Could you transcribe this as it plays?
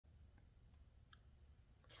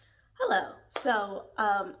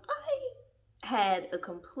I had a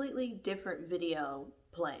completely different video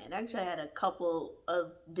planned. Actually, I had a couple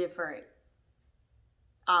of different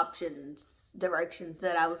options, directions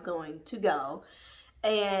that I was going to go.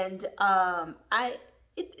 And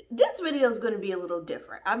this video is going to be a little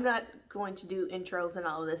different. I'm not going to do intros and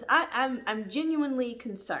all of this. I'm genuinely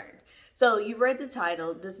concerned. So you read the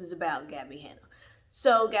title. This is about Gabbie Hanna.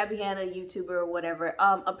 So Gabbie Hanna, YouTuber or whatever,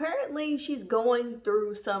 apparently she's going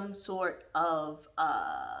through some sort of,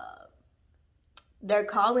 they're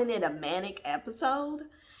calling it a manic episode.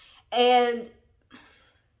 And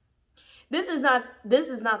this is not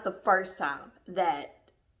the first time that,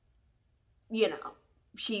 you know,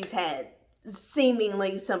 she's had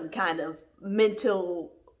seemingly some kind of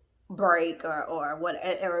mental break or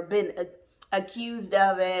been accused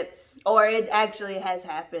of it, or it actually has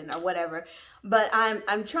happened or whatever. But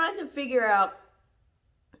I'm trying to figure out,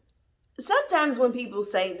 sometimes when people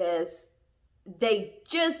say this, they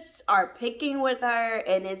just are picking with her,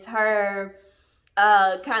 and it's her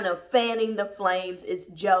kind of fanning the flames. It's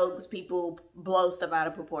jokes, people blow stuff out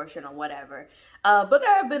of proportion or whatever. But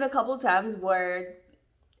there have been a couple of times where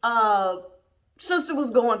sister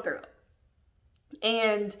was going through it.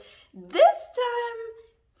 And this time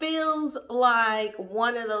feels like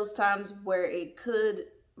one of those times where it could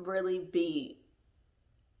really be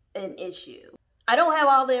an issue. I don't have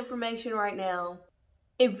all the information right now.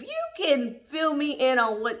 If you can fill me in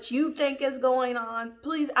on what you think is going on,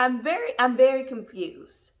 please. I'm very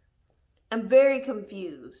confused. I'm very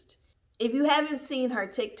confused. If you haven't seen her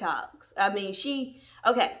TikToks, I mean,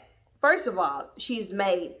 okay, first of all, she's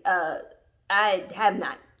made, I have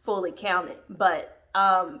not fully counted, but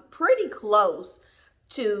pretty close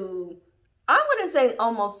to, I want to say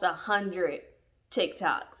almost 100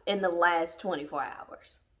 TikToks in the last 24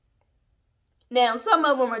 hours. Now, some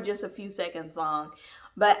of them are just a few seconds long,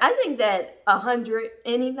 but I think that 100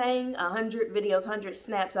 anything, 100 videos, 100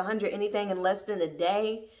 snaps, 100 anything in less than a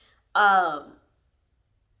day,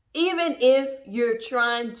 even if you're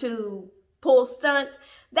trying to pull stunts,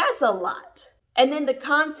 that's a lot. And then the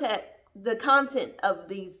content of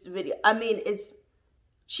these videos, I mean,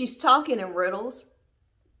 she's talking in riddles.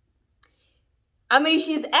 I mean,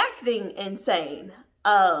 she's acting insane.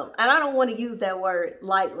 And I don't want to use that word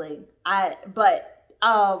lightly. But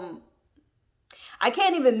I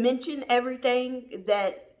can't even mention everything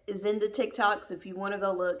that is in the TikToks. If you want to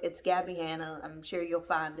go look, it's Gabbie Hanna. I'm sure you'll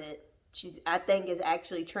find it. I think is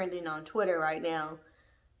actually trending on Twitter right now.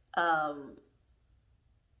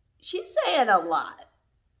 She's saying a lot.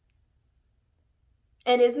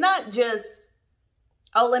 And it's not just,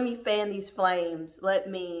 oh, let me fan these flames. Let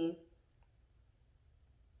me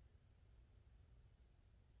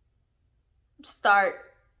start.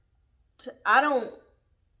 I'm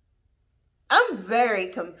very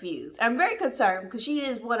confused. I'm very concerned because she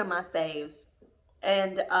is one of my faves.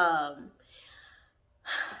 And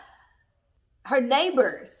her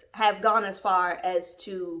neighbors have gone as far as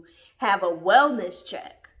to have a wellness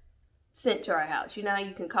check sent to her house. You know how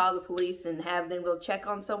you can call the police and have them go check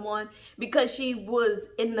on someone? Because she was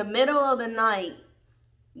in the middle of the night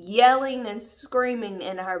yelling and screaming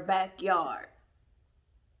in her backyard.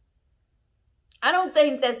 I don't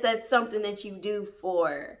think that that's something that you do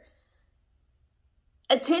for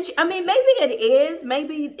attention. I mean, maybe it is.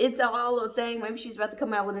 Maybe it's all a thing. Maybe she's about to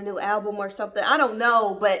come out with a new album or something. I don't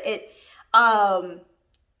know. But it, and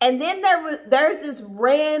then there's this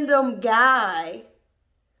random guy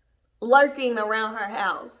lurking around her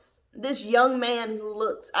house. This young man who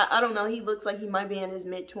looks, I don't know, he looks like he might be in his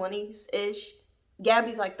mid-20s-ish.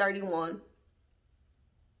 Gabbie's like 31.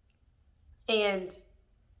 And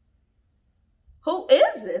who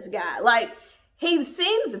is this guy? Like, he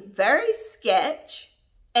seems very sketch.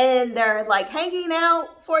 And they're like hanging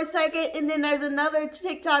out for a second. And then there's another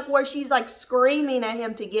TikTok where she's like screaming at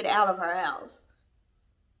him to get out of her house.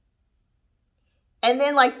 And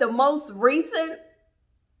then like the most recent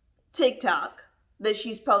TikTok that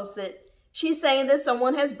she's posted, she's saying that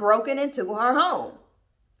someone has broken into her home.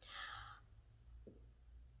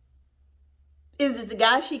 Is it the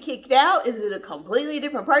guy she kicked out? Is it a completely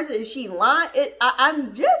different person? Is she lying?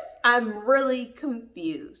 I'm really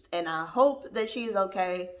confused. And I hope that she's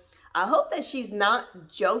okay. I hope that she's not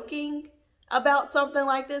joking about something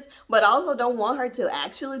like this. But I also don't want her to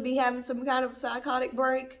actually be having some kind of psychotic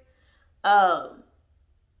break. I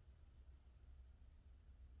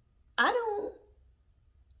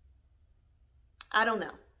don't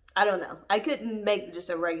know. I couldn't make just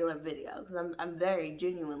a regular video because I'm very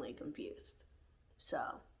genuinely confused. So,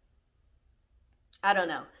 I don't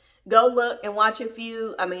know. Go look and watch a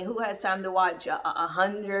few. I mean, who has time to watch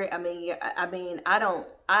 100? I mean, I don't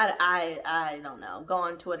know. Go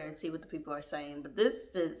on Twitter and see what the people are saying. But this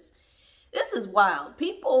is wild.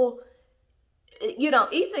 People, you know,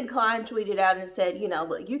 Ethan Klein tweeted out and said, you know,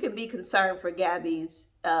 look, you can be concerned for Gabbie's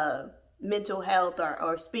mental health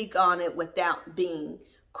or speak on it without being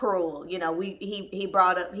cruel. You know, he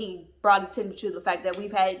brought attention to the fact that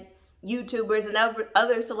we've had YouTubers and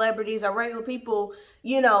other celebrities or regular people,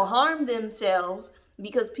 you know, harm themselves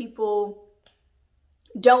because people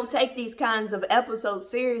don't take these kinds of episodes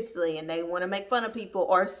seriously, and they want to make fun of people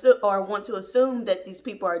or want to assume that these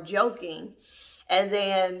people are joking, and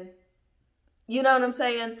then, you know what I'm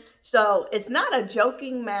saying? So it's not a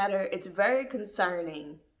joking matter. It's very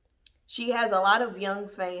concerning. She has a lot of young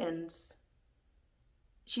fans.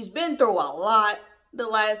 She's been through a lot the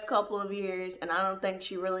last couple of years, and I don't think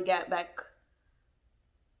she really got back.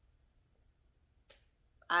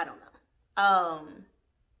 I don't know.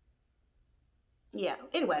 Yeah.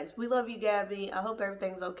 Anyways, we love you, Gabbie. I hope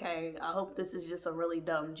everything's okay. I hope this is just a really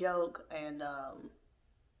dumb joke, and I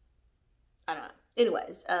don't know.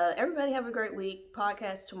 Anyways, everybody have a great week.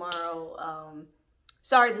 Podcast tomorrow.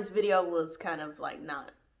 Sorry this video was kind of like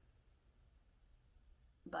not,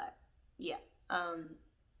 but yeah.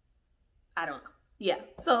 I don't know. Yeah.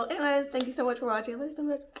 So anyways, thank you so much for watching. Love you so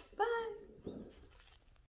much. Bye.